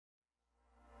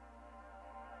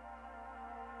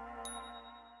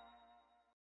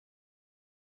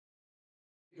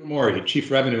Rumore,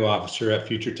 Chief Revenue Officer at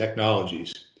Future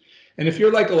Technologies. And if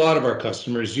you're like a lot of our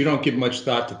customers, you don't give much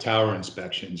thought to tower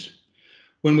inspections.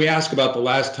 When we ask about the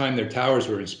last time their towers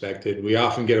were inspected, we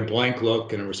often get a blank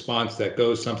look and a response that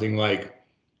goes something like,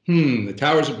 the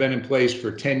towers have been in place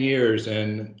for 10 years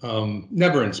and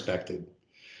never inspected.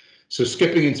 So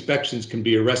skipping inspections can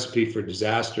be a recipe for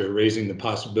disaster, raising the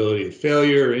possibility of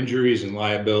failure, injuries, and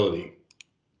liability.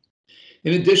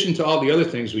 In addition to all the other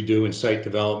things we do in site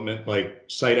development, like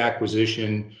site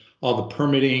acquisition, all the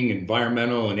permitting,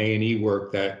 environmental, and A&E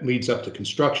work that leads up to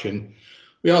construction,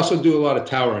 we also do a lot of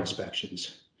tower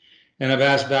inspections. And I've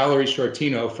asked Valerie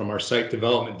Sciortino from our site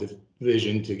development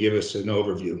division to give us an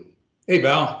overview. Hey,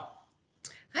 Val.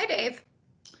 Hi, Dave.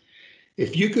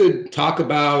 If you could talk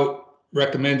about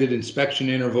recommended inspection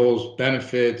intervals,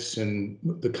 benefits, and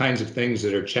the kinds of things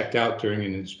that are checked out during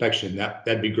an inspection,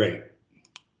 that'd be great.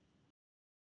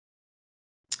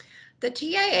 The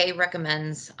TIA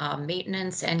recommends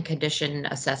maintenance and condition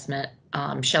assessment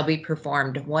shall be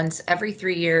performed once every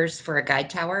 3 years for a guide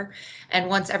tower and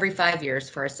once every 5 years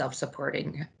for a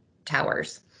self-supporting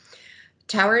towers.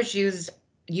 Towers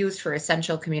used for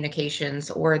essential communications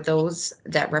or those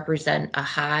that represent a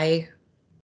high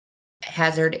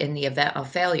hazard in the event of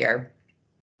failure.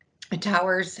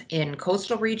 Towers in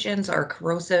coastal regions or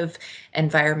corrosive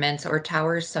environments or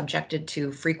towers subjected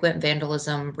to frequent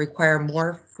vandalism require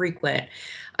more frequent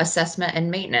assessment and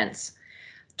maintenance.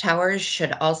 Towers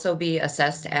should also be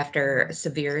assessed after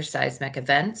severe seismic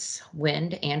events,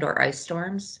 wind and/or ice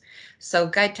storms. So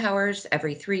guide towers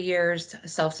every 3 years,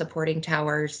 self-supporting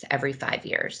towers every 5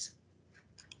 years.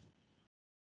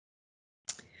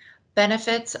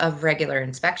 Benefits of regular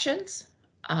inspections.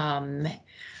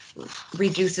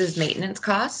 Reduces maintenance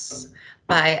costs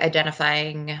by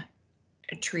identifying,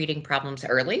 treating problems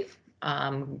early,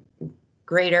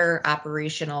 greater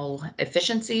operational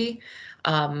efficiency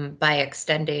by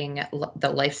extending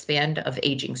the lifespan of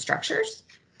aging structures,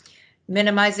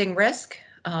 minimizing risk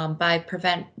by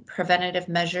preventative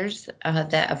measures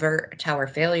that avert tower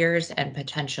failures and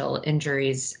potential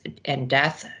injuries and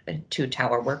death to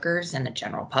tower workers and the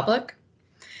general public.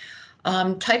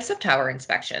 Types of tower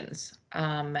inspections.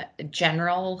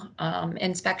 General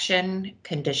inspection,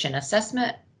 condition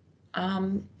assessment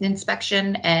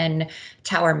inspection, and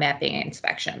tower mapping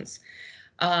inspections.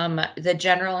 The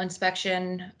general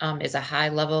inspection is a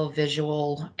high-level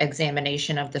visual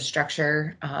examination of the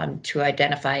structure to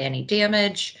identify any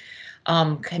damage.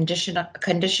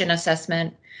 Condition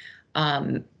assessment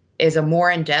is a more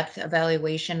in-depth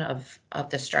evaluation of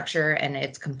the structure and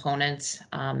its components,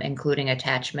 including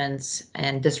attachments,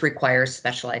 and this requires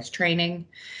specialized training.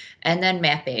 And then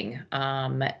mapping.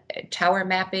 Tower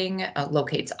mapping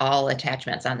locates all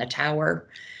attachments on the tower.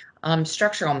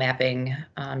 Structural mapping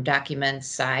documents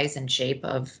size and shape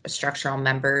of structural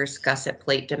members, gusset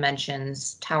plate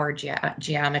dimensions, tower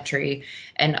geometry,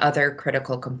 and other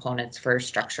critical components for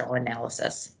structural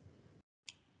analysis.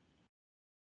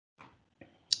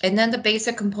 And then the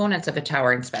basic components of a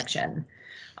tower inspection: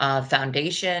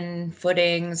 foundation,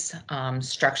 footings,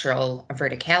 structural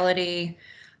verticality,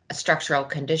 structural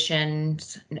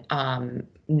conditions,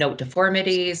 note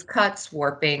deformities, cuts,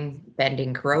 warping,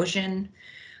 bending, corrosion,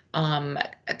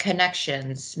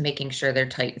 connections, making sure they're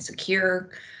tight and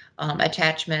secure,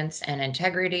 attachments and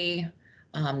integrity,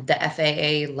 the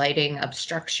FAA lighting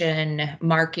obstruction,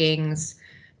 markings,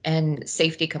 and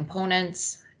safety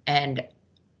components, and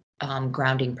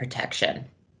grounding protection.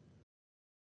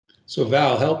 So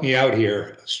Val, help me out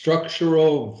here.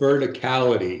 Structural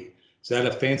verticality. Is that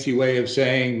a fancy way of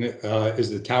saying,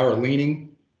 is the tower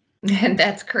leaning?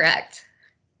 That's correct.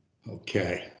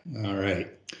 Okay, all right.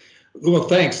 Well,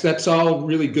 thanks. That's all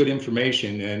really good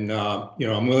information. And,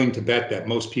 I'm willing to bet that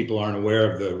most people aren't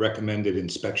aware of the recommended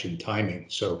inspection timing.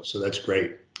 So that's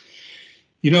great.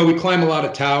 We climb a lot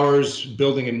of towers,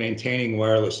 building and maintaining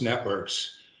wireless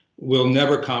networks. We'll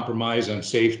never compromise on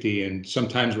safety, and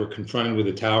sometimes we're confronted with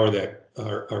a tower that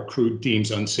our crew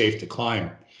deems unsafe to climb.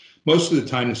 Most of the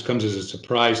time, this comes as a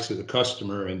surprise to the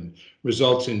customer and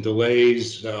results in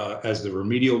delays as the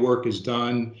remedial work is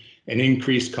done and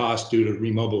increased costs due to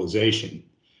remobilization.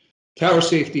 Tower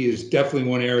safety is definitely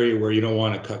one area where you don't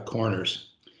want to cut corners.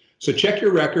 So check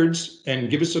your records and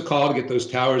give us a call to get those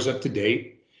towers up to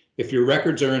date. If your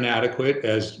records are inadequate,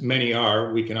 as many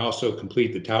are, we can also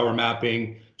complete the tower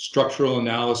mapping, structural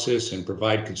analysis, and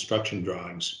provide construction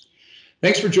drawings.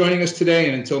 Thanks for joining us today,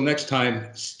 and until next time,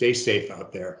 stay safe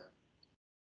out there.